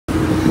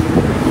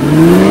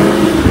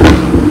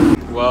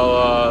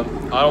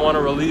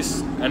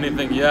release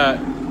anything yet,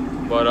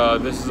 but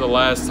this is the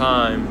last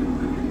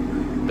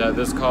time that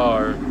this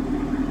car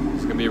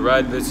is gonna be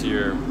red this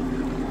year.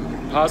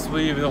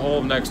 Possibly even the whole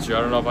of next year.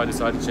 I don't know if I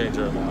decide to change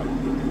it or not.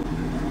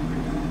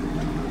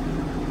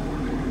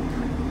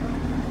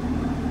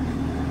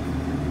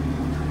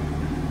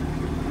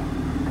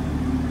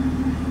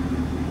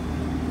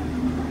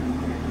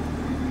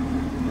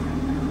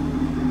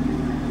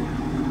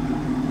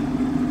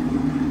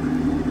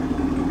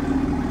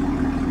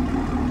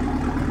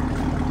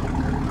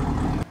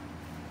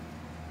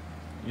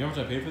 You know how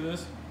much I paid for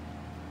this?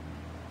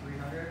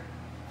 300?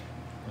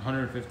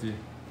 150.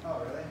 Oh,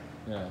 really?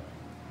 Yeah.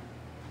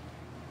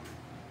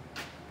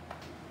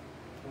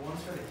 The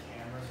ones for the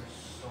cameras are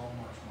so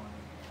much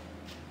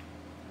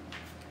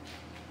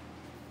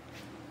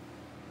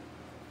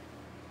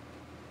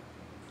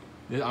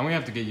money. I'm gonna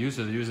have to get used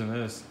to using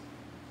this.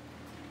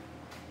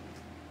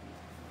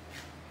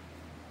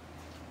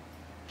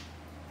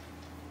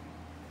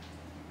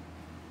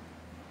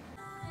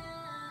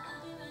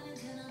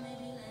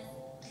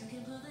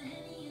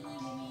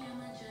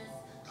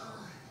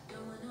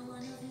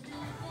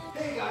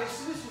 Hey guys,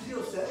 Sinister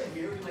ZL1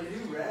 here with my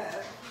new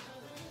rap.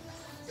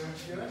 Is that what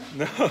you're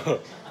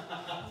doing?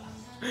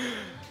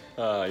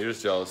 No. You're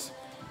just jealous.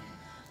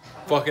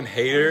 Fucking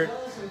hater.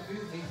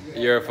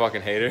 You're a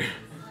fucking hater.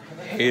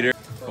 Hater.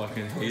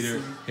 Fucking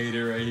hater.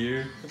 Hater right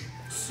here.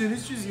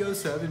 Sinister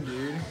ZL1,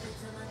 dude.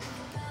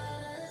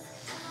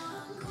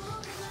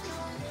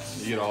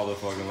 You get all the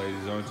fucking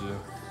ladies, don't you?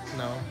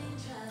 No.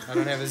 I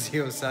don't have a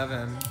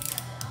ZL7.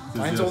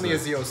 Mine's only a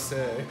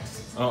ZL6.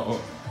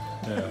 Oh.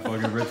 Yeah,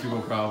 fucking rich people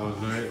problems,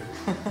 right?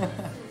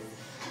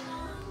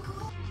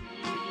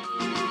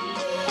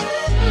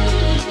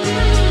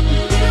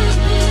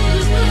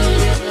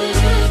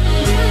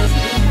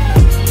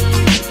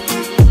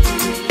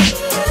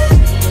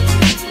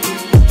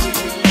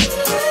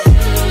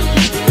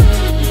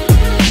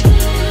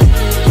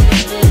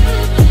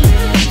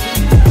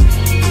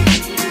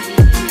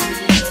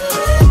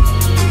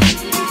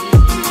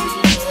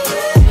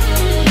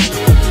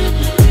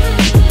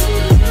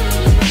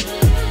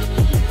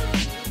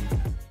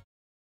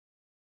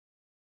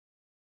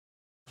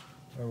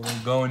 We're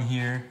gonna go in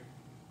here,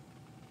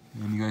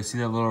 and you guys see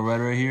that little red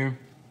right here?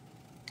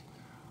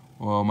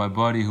 Well, my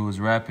buddy who was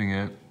wrapping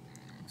it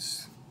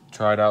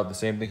tried out the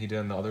same thing he did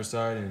on the other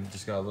side and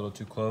just got a little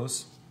too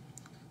close.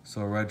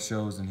 So red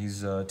shows, and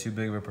he's too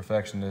big of a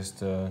perfectionist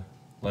to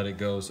let it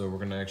go. So we're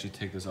gonna actually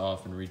take this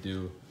off and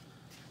redo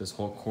this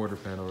whole quarter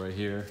panel right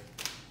here.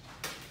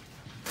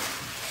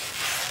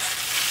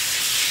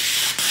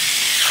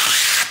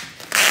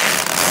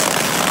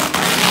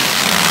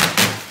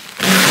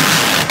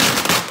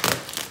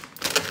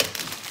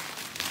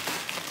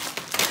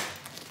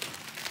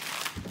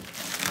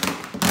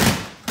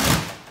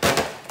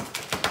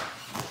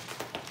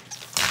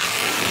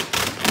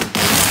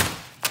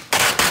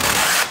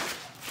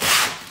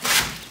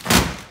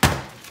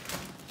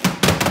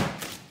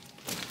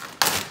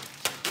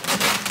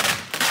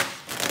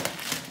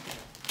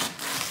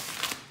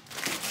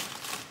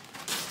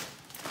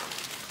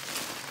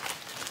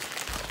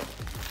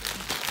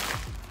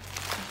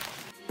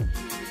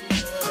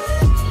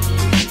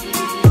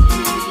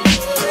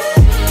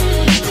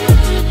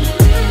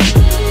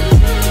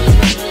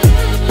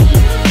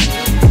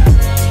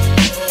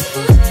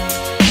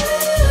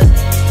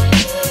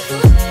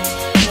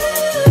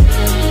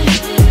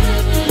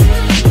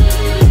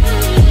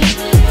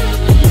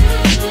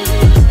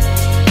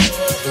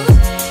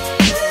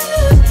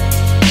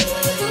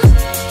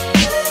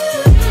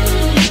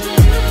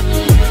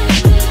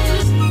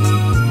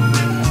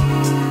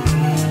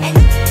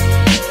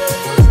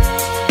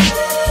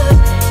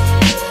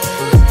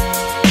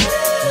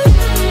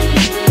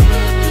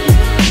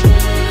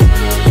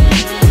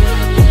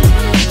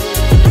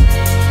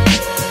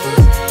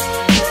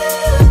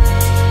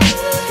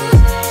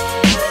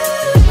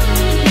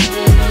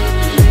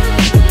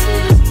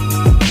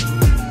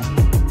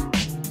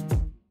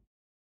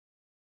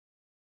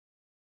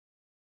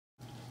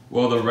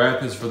 Well, the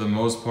wrap is for the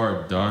most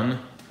part done,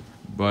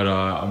 but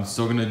I'm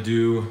still gonna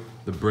do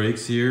the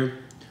brakes here.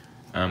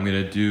 I'm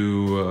gonna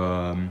do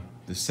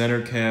the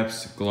center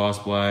caps, gloss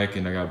black,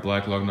 and I got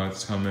black lug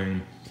nuts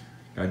coming.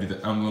 Gotta do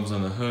the emblems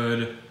on the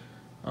hood.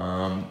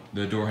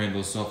 The door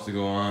handle stuff to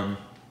go on.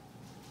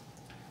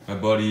 My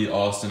buddy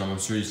Austin, I'm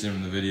sure you've seen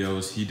him in the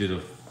videos, he did a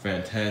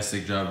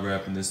fantastic job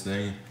wrapping this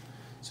thing.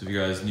 So if you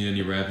guys need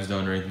any wraps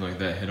done or anything like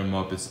that, hit him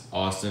up. It's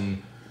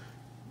Austin.Stark.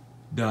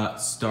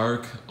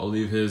 I'll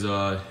leave his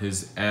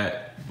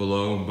at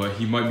below, but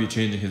he might be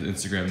changing his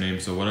Instagram name,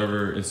 so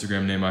whatever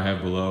Instagram name I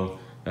have below,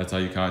 that's how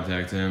you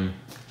contact him.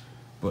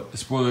 But the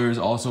spoiler is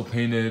also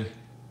painted.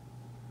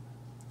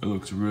 It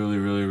looks really,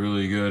 really,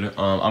 really good.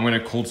 I'm gonna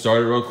cold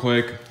start it real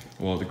quick.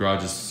 Well, the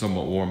garage is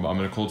somewhat warm, but I'm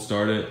gonna cold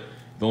start it.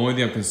 The only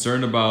thing I'm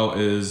concerned about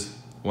is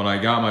when I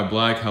got my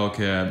black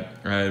Hellcat,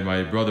 I had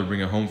my brother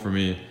bring it home for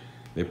me.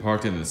 They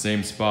parked it in the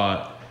same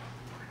spot.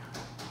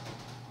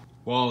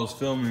 While I was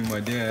filming, my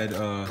dad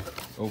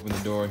opened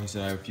the door and he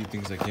said, I have a few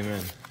things that came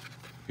in.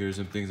 here's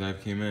some things I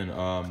came in.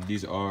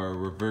 These are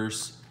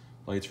reverse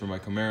lights for my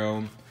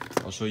Camaro.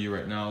 I'll show you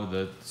right now.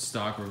 The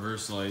stock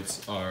reverse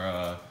lights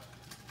are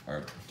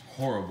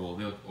horrible.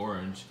 They look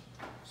orange.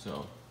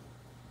 So,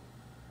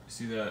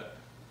 see that?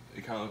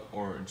 They kind of look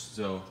orange.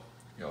 So,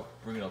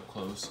 bring it up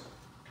close.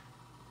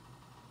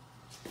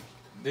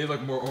 They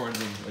look more orange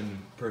in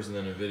person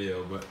than in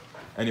video, but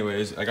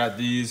anyways, I got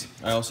these.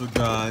 I also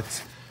got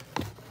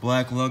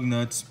black lug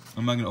nuts.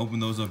 I'm not gonna open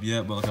those up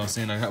yet, but like I was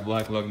saying, I got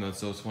black lug nuts,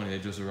 so it's funny, they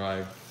just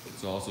arrived.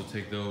 So I'll also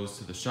take those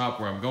to the shop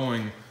where I'm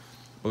going.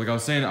 But like I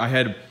was saying,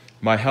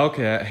 my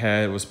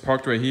Hellcat was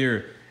parked right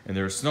here, and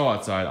there was snow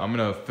outside. I'm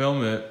gonna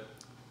film it,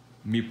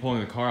 me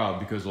pulling the car out,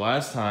 because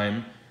last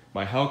time,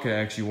 my Hellcat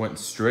actually went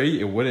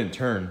straight, it wouldn't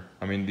turn.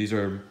 I mean, these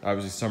are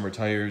obviously summer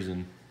tires,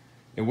 and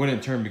it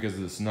wouldn't turn because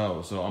of the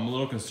snow. So I'm a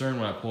little concerned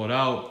when I pull it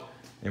out,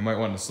 it might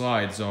want to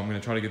slide, so I'm gonna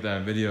try to get that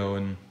in video,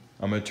 and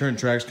I'm gonna turn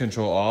traction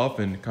control off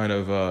and kind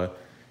of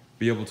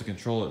be able to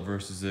control it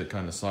versus it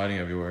kind of sliding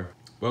everywhere.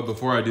 But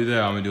before I do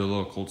that, I'm gonna do a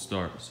little cold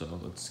start. So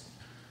let's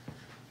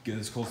get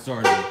this cold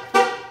started.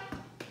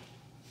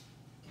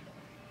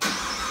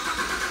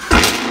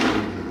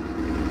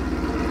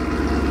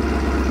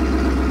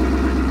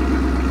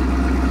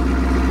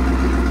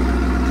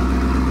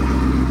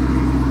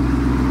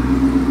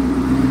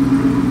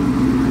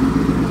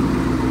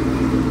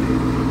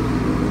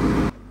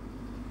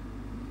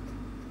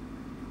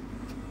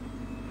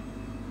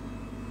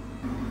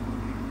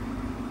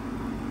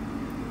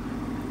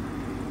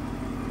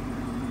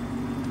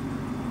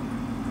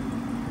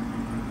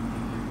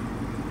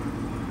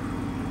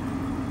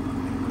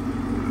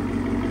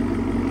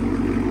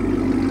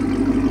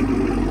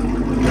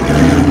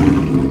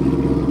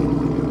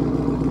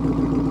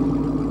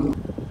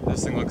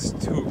 This thing looks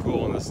too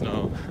cool in the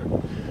snow.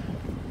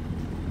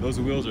 Those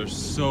wheels are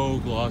so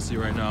glossy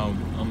right now.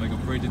 I'm like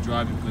afraid to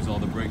drive it because of all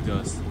the brake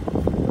dust.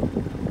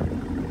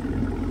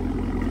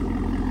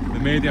 The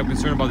main thing I'm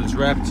concerned about is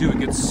wrap too. It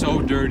gets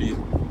so dirty.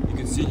 You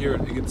can see here,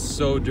 it gets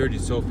so dirty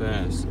so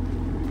fast.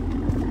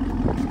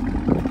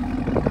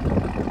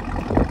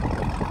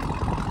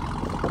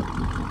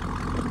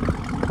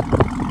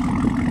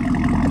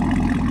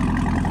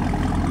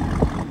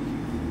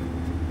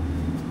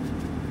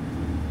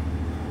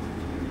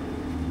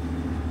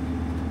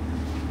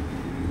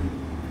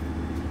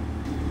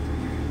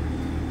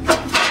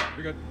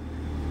 Good.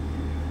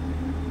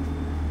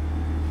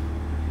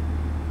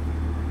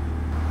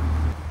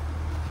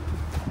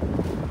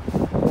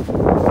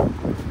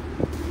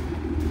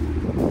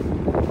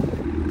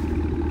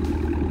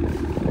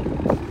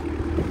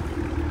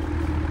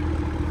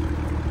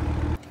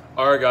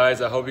 Alright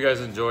guys, I hope you guys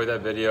enjoyed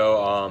that video.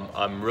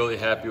 I'm really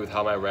happy with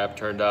how my wrap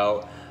turned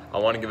out. I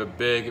want to give a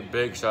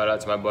big shout out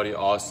to my buddy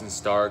Austin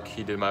Stark.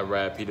 He did my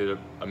wrap. He did an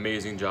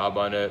amazing job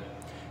on it.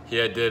 He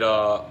did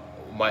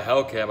my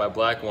Hellcat, my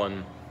black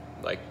one,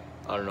 like,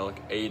 I don't know,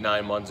 like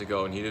 8-9 months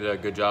ago, and he did a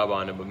good job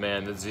on it. But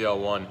man, the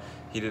ZL1,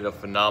 he did a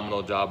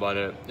phenomenal job on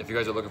it. If you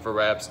guys are looking for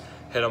wraps,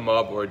 hit him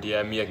up or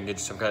DM me. I can get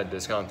you some kind of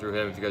discount through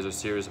him if you guys are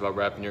serious about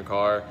wrapping your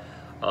car.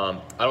 I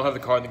don't have the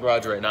car in the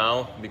garage right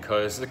now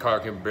because the car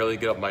can barely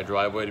get up my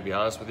driveway, to be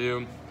honest with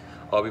you.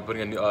 I'll be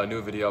putting a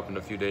new video up in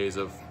a few days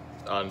of,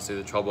 honestly,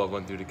 the trouble I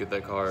went through to get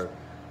that car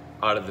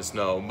out of the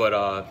snow.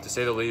 But to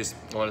say the least,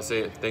 I want to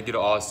say thank you to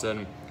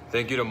Austin.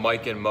 Thank you to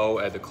Mike and Mo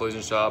at the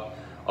collision shop.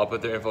 I'll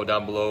put their info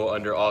down below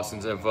under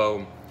Austin's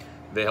info.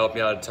 They helped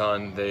me out a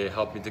ton. They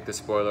helped me take the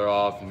spoiler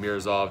off,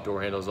 mirrors off,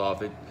 door handles off.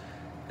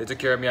 They took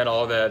care of me on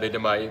all that. They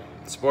did my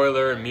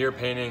spoiler and mirror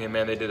painting, and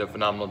man, they did a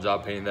phenomenal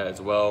job painting that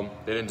as well.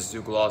 They didn't just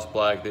do gloss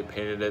black. They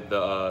painted it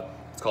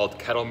it's called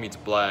Kettle Meets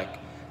Black.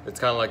 It's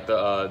kind of like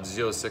the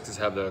ZL6s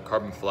have the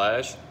carbon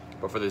flash,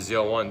 but for the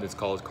ZL1, it's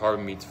called Kettle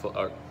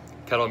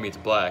Meets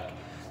Black.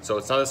 So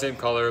it's not the same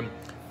color.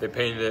 They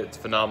painted it. It's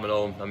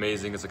phenomenal,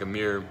 amazing. It's like a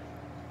mirror.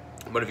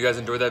 But if you guys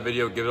enjoyed that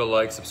video, give it a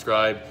like,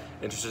 subscribe.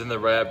 Interested in the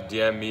wrap,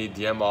 DM me,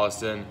 DM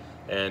Austin.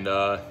 And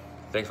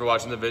thanks for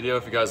watching the video.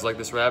 If you guys like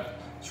this wrap,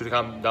 shoot a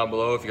comment down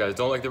below. If you guys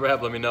don't like the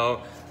wrap, let me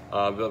know.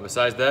 But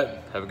besides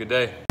that, have a good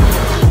day.